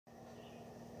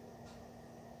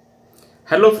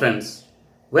Hello friends,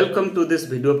 welcome to this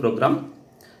video program.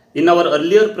 In our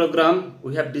earlier program,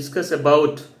 we have discussed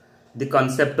about the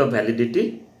concept of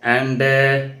validity and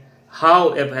how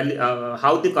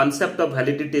the concept of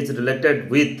validity is related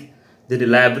with the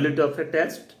reliability of a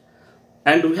test.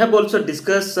 And we have also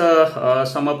discussed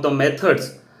some of the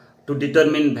methods to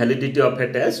determine validity of a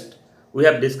test. We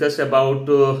have discussed about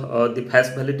the face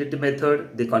validity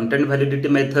method, the content validity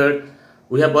method.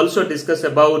 We have also discussed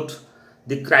about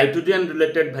the criterion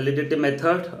related validity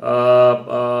method.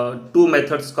 Two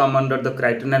methods come under the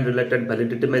criterion related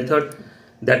validity method,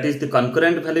 that is the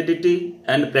concurrent validity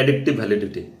and predictive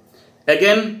validity.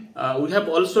 Again, we have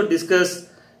also discussed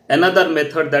another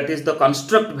method, that is the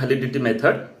construct validity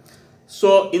method.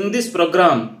 So in this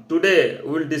program today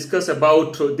we will discuss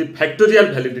about the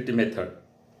factorial validity method.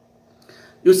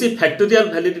 You see,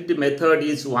 factorial validity method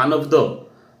is one of the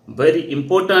very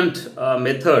important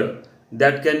method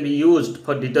that can be used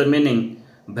for determining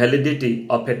validity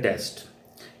of a test.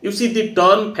 You see, the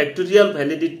term factorial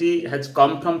validity has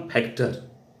come from factor.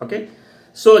 Okay,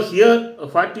 so here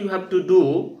what you have to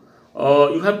do,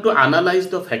 you have to analyze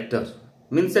the factor.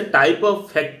 Means a type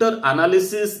of factor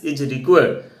analysis is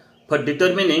required for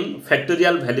determining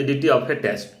factorial validity of a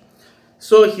test.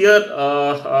 So here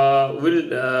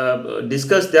we'll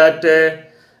discuss that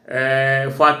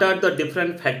what are the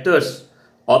different factors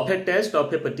of a test,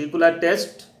 of a particular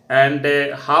test, and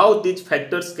how these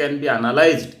factors can be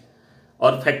analyzed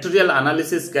or factorial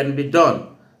analysis can be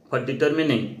done for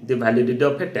determining the validity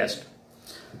of a test.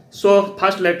 So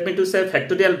first let me to say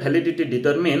factorial validity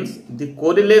determines the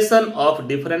correlation of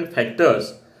different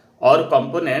factors or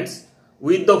components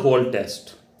with the whole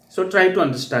test. So try to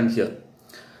understand here.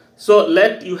 So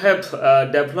let you have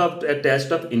developed a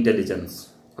test of intelligence.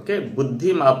 Okay,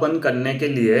 बुद्धि मापन करने के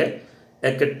लिए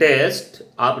एक test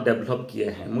आप develop किए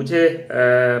हैं. मुझे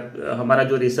हमारा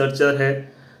जो रिसर्चर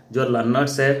है, जो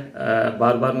लर्नर्स है,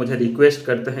 बार बार मुझे रिक्वेस्ट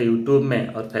करते हैं यूट्यूब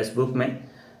में और फेसबुक में,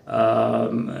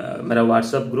 मेरा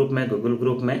व्हाट्सएप ग्रुप में, गूगल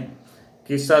ग्रुप में,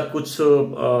 कि सर कुछ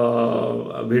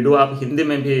वीडियो आप हिंदी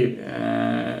में भी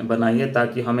बनाइए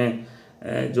ताकि हमें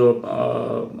जो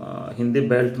हिंदी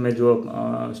बेल्ट में जो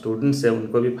स्टूडेंट्स है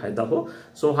उनको भी फायदा हो.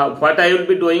 So what I will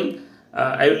be doing,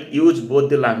 I will use both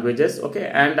the languages, okay,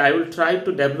 and I will try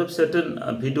to develop certain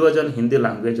videos on Hindi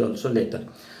language also later.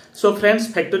 So friends,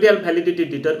 factorial validity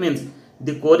determines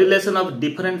the correlation of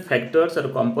different factors or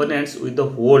components with the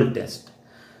whole test.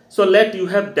 So let you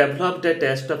have developed a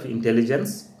test of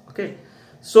intelligence, okay.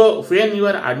 So when you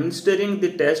are administering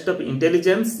the test of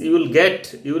intelligence, you will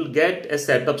get a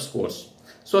set of scores.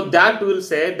 So that will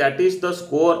say that is the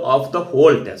score of the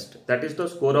whole test. That is the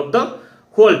score of the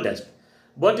whole test.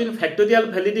 But in factorial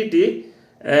validity,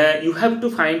 you have to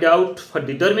find out, for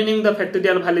determining the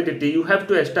factorial validity, you have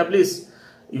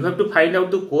to find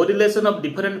out the correlation of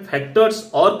different factors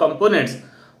or components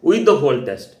with the whole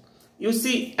test. You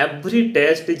see, every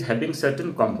test is having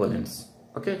certain components,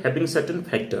 okay, having certain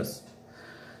factors.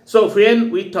 So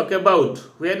when we talk about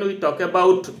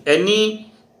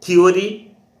any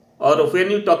theory, or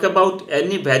when you talk about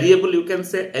any variable, you can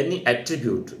say any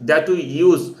attribute that we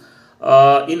use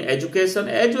in education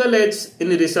as well as in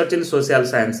research in social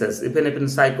sciences, even in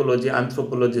psychology,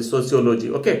 anthropology,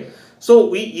 sociology, okay. So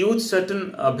we use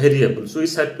certain variables,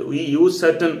 we use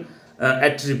certain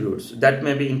attributes, that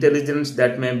may be intelligence,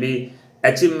 that may be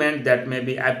achievement, that may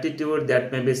be aptitude,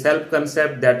 that may be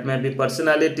self-concept, that may be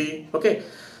personality, okay.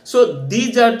 So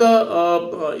these are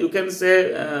the you can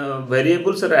say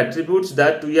variables or attributes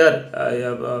that we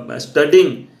are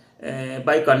studying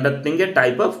by conducting a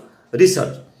type of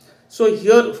research. So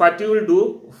here what you will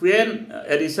do, when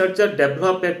a researcher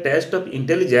develop a test of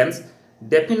intelligence,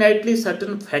 definitely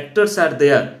certain factors are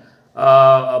there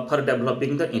for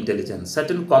developing the intelligence,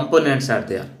 certain components are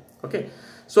there, okay.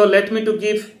 So let me to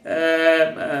give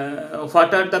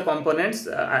what are the components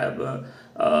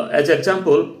as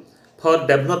example. For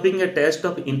developing a test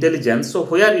of intelligence, so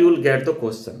where you will get the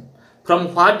question,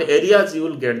 from what areas you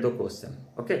will get the question,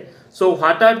 okay. So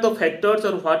what are the factors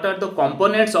or what are the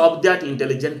components of that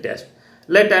intelligent test?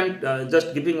 Let I'm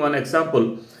just giving one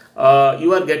example.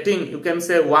 You are getting, you can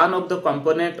say one of the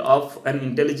component of an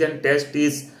intelligent test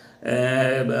is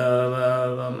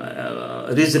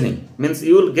reasoning. Means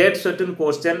you will get certain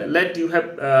question. Let you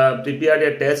have prepared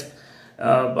a test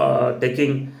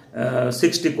taking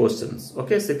 60 questions,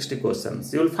 okay, 60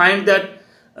 questions. You will find that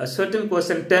a certain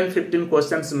question, 10-15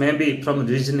 questions may be from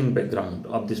reasoning background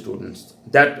of the students,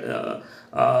 that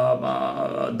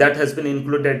that has been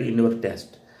included in your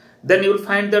test. Then you will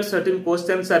find that certain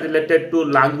questions are related to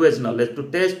language knowledge, to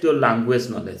test your language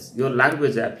knowledge, your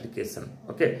language application,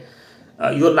 okay,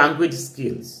 your language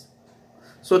skills.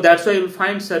 So that's why you will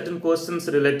find certain questions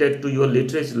related to your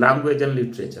literature, language and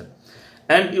literature.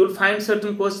 And you will find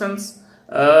certain questions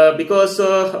because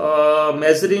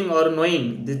measuring or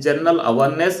knowing the general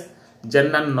awareness,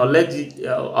 general knowledge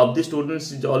of the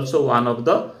students is also one of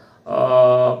the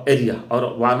area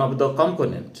or one of the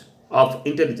component of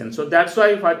intelligence. So that's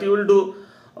why what you will do,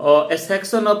 a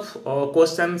section of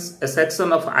questions, a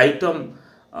section of item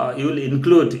you will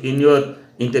include in your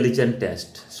intelligence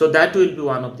test. So that will be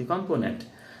one of the component.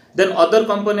 Then other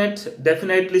component,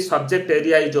 definitely subject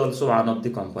area is also one of the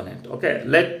component. Okay,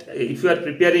 if you are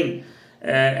preparing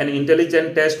an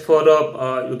intelligence test for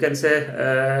you can say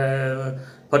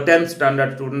for 10th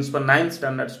standard students, for 9th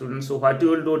standard students, so what you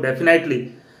will do,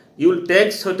 definitely you will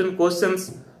take certain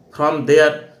questions from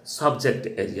their subject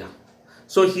area.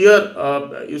 So here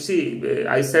you see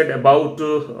I said about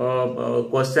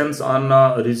questions on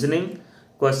reasoning,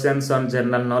 questions on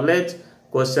general knowledge,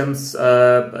 questions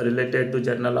related to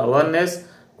general awareness,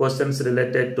 questions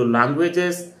related to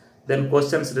languages, then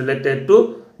questions related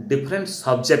to different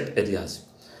subject areas.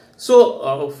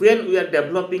 So when we are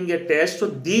developing a test, so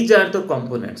these are the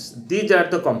components.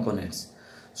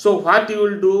 So what you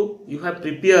will do, you have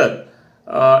prepared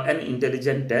an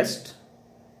intelligence test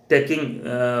taking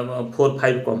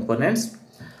 4-5 components.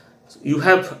 You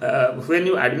have when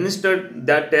you administer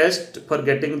that test for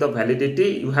getting the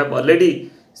validity, you have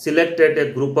already selected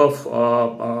a group of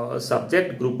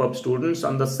subject, group of students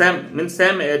on the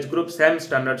same age group, same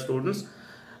standard students.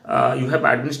 You have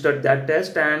administered that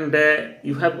test and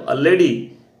you have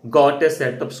already got a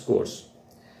set of scores.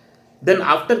 Then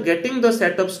after getting the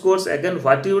set of scores, again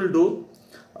what you will do,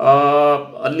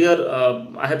 earlier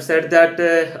I have said that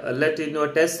let in your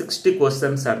test 60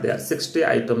 questions are there, 60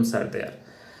 items are there.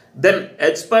 Then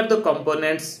as per the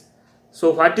components,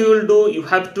 so what you will do, you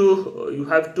have to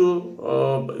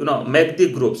make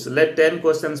the groups. Let 10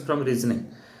 questions from reasoning,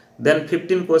 then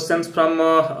 15 questions from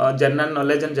general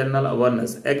knowledge and general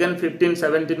awareness, again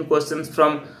 15-17 questions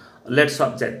from let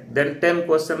subject, then 10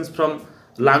 questions from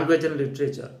language and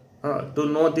literature, to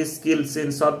know the skills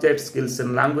in subject, skills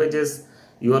in languages,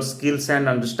 your skills and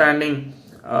understanding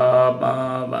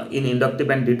in inductive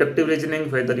and deductive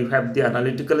reasoning, whether you have the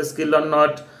analytical skill or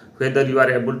not, whether you are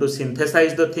able to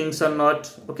synthesize the things or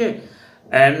not. Okay,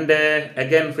 and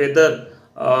again whether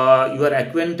you are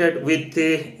acquainted with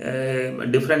the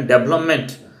different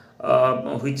development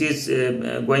which is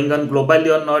going on globally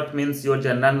or not, means your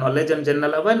general knowledge and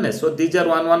general awareness. So these are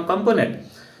one component.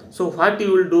 So what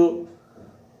you will do,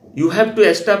 you have to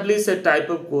establish a type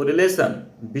of correlation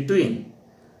between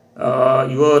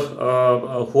your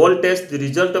whole test, the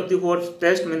result of the whole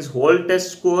test, means whole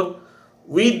test score,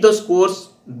 with the scores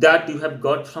that you have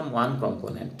got from one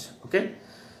component. Okay,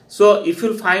 so if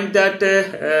you find that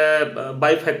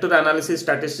by factor analysis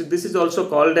statistics, this is also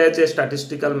called as a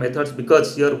statistical methods,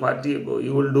 because here what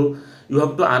you will do, you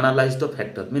have to analyze the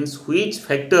factor, means which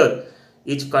factor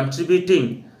is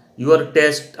contributing your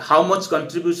test, how much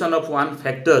contribution of one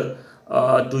factor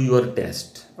to your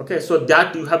test. Okay, so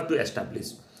that you have to establish.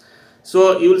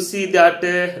 So you will see that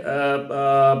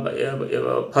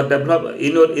for develop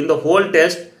in the whole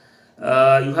test,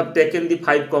 you have taken the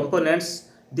 5 components.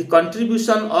 The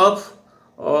contribution of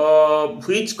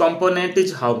which component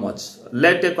is how much.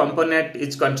 Let a component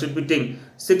is contributing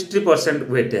 60%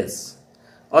 weightage,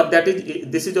 or that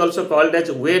is, this is also called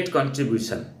as weight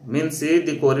contribution, means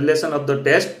the correlation of the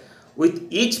test with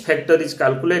each factor is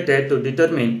calculated to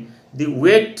determine the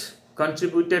weight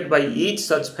contributed by each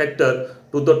such factor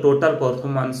to the total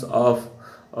performance of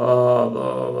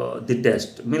the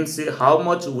test, means how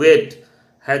much weight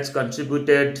has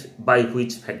contributed by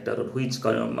which factor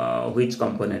or which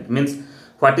component, means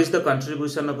what is the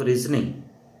contribution of reasoning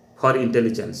for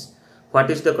intelligence, what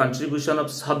is the contribution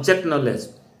of subject knowledge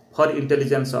for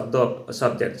intelligence of the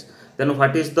subjects, then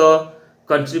what is the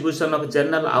contribution of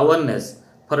general awareness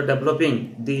for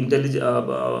developing the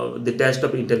test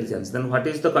of intelligence, then what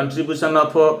is the contribution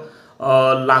of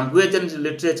language and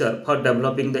literature for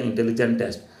developing the intelligence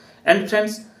test. And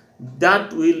friends,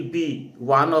 that will be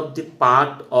one of the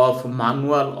part of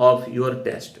manual of your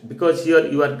test, because here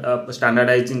you are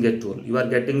standardizing a tool, you are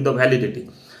getting the validity.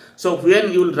 So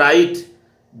when you will write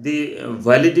the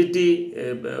validity,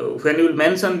 when you will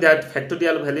mention that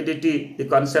factorial validity, the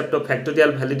concept of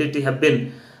factorial validity have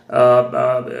been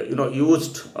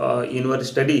used in your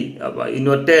study, in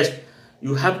your test,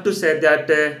 you have to say that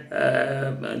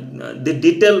the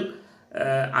detailed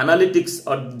analytics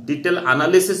or detailed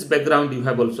analysis background you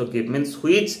have also keep, means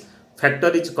which factor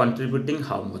is contributing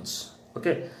how much.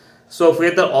 Okay, so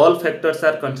whether all factors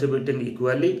are contributing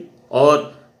equally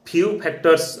or few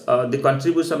factors, the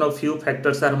contribution of few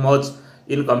factors are much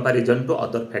in comparison to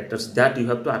other factors that you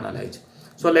have to analyze.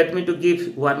 So let me to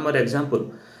give one more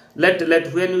example. Let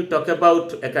when we talk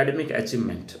about academic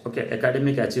achievement, okay,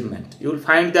 academic achievement, you will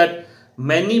find that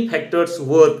many factors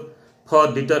work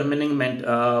for determining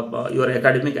your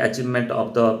academic achievement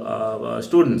of the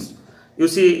students. You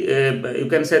see, you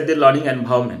can say the learning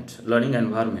environment. Learning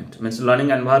environment means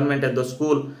learning environment at the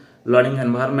school, learning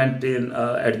environment in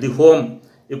at the home.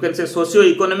 You can say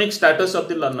socio-economic status of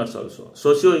the learners also.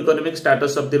 Socio-economic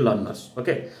status of the learners.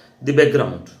 Okay, the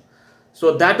background.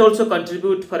 So that also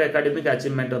contribute for academic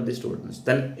achievement of the students.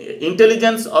 Then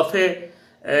intelligence of a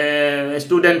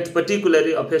student,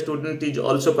 particularly of a student, is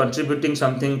also contributing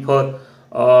something for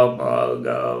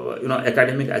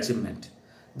academic achievement.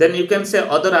 Then you can say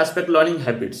other aspect, learning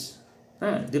habits,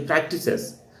 the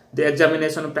practices, the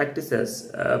examination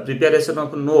practices, preparation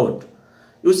of note.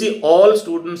 You see, all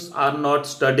students are not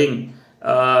studying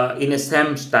in a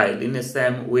same style, in a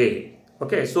same way.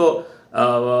 Okay, so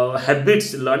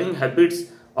habits, learning habits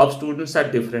of students are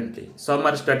differently. Some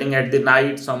are studying at the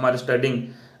night, some are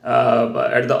studying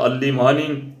at the early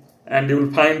morning, and you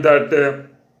will find that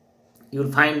you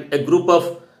will find a group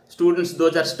of students,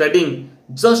 those are studying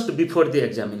just before the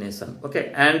examination.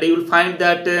 Okay, and you will find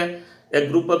that a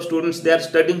group of students, they are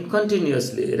studying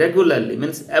continuously, regularly,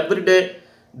 means every day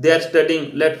they are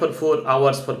studying, let for 4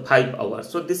 hours, for 5 hours.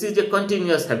 So this is a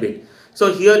continuous habit.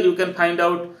 So here you can find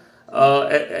out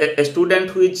a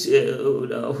student who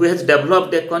has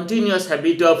developed a continuous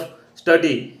habit of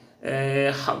study,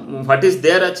 what is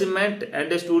their achievement,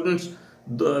 and the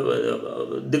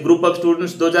group of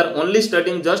students, those are only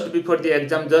studying just before the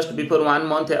exam, just before 1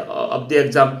 month of the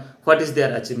exam, what is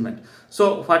their achievement.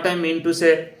 So what I mean to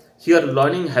say here,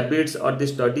 learning habits or the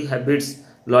study habits,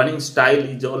 learning style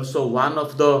is also one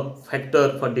of the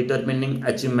factor for determining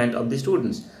achievement of the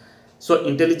students. So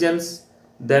intelligence,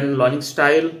 then learning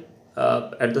style.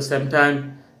 At the same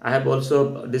time, I have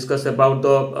also discussed about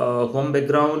the home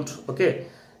background, okay,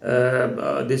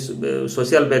 this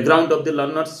social background of the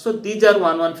learners. So these are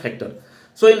one factor.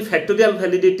 So in factorial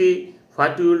validity,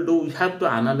 what you will do, you have to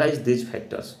analyze these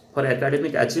factors for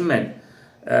academic achievement.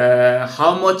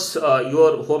 How much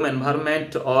your home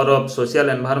environment or social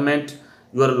environment,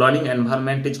 your learning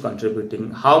environment is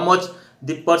contributing, how much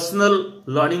the personal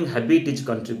learning habit is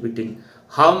contributing,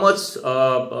 how much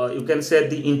you can say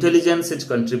the intelligence is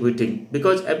contributing,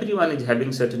 because everyone is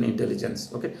having certain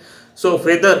intelligence. Okay, so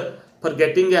whether for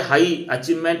getting a high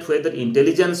achievement, whether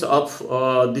intelligence of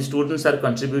the students are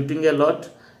contributing a lot,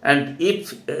 and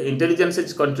if intelligence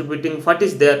is contributing, what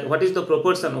is the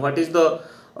proportion, what is the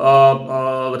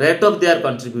rate of their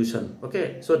contribution.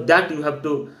 Okay, so that you have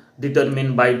to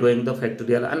determine by doing the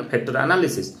factorial and factor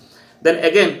analysis. Then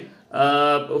again,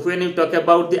 when you talk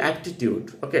about the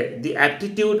aptitude, okay, the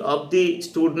aptitude of the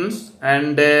students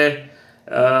and the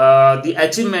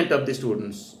achievement of the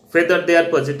students, whether they are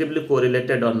positively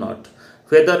correlated or not,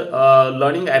 whether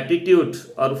learning aptitude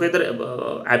or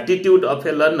whether aptitude of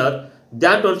a learner,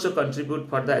 that also contribute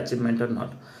for the achievement or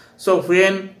not. So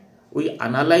when we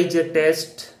analyze a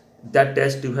test, that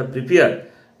test you have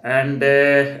prepared, and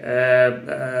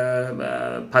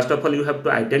first of all you have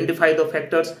to identify the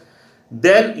factors,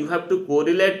 then you have to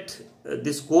correlate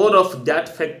the score of that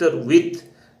factor with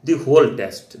the whole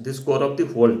test, the score of the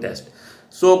whole test.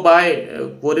 So by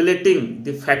correlating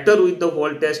the factor with the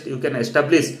whole test, you can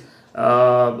establish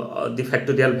the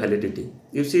factorial validity.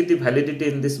 You see, the validity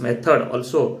in this method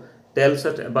also tells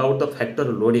us about the factor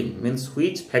loading, means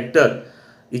which factor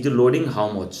is loading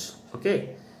how much.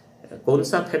 Okay, कौन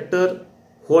सा factor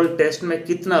whole test में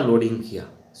कितना loading किया.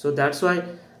 So that's why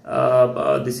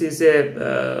this is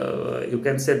a you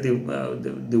can say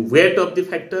the weight of the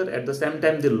factor, at the same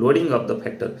time the loading of the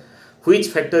factor. Which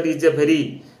factor is a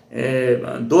very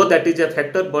though that is a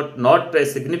factor but not a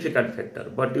significant factor,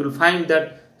 but you will find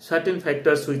that certain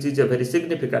factors which is a very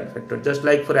significant factor, just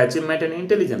like for achievement and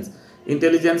intelligence.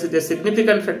 Intelligence is a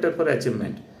significant factor for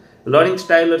achievement. Learning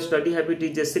style or study habit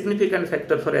is a significant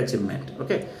factor for achievement.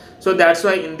 Okay, so that's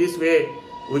why in this way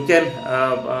we can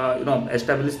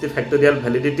establish the factorial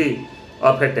validity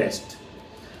of a test.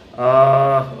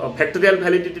 Factorial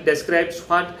validity describes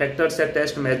what factors a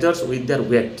test measures with their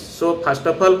weight. So first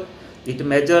of all, it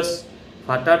measures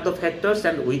what are the factors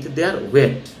and with their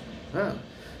weight.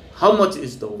 How much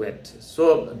is the weight?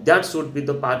 So that should be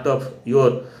the part of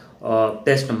your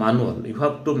test manual. You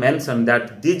have to mention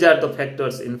that these are the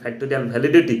factors in factorial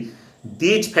validity.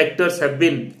 These factors have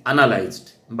been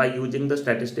analyzed by using the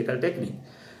statistical technique.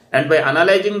 And by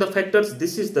analyzing the factors,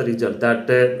 this is the result, that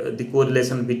the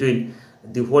correlation between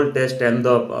the whole test and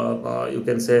the you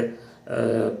can say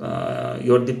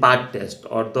the part test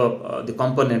or the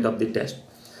component of the test.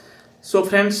 So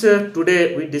friends,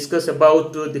 today we discuss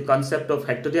about the concept of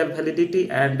factorial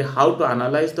validity and how to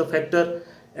analyze the factor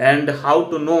and how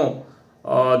to know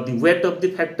the weight of the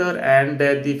factor and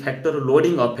the factor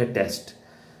loading of a test.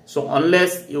 So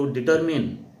unless you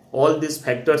determine all these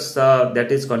factors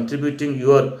that is contributing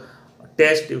your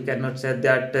test, you cannot say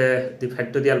that the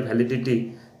factorial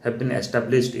validity have been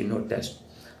established in your test.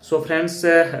 So friends, we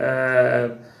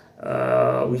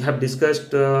have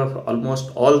discussed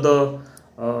almost all the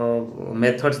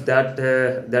methods that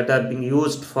are being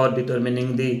used for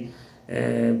determining the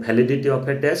validity of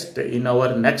a test. In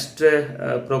our next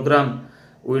program,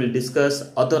 we will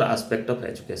discuss other aspect of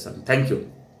education. Thank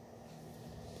you.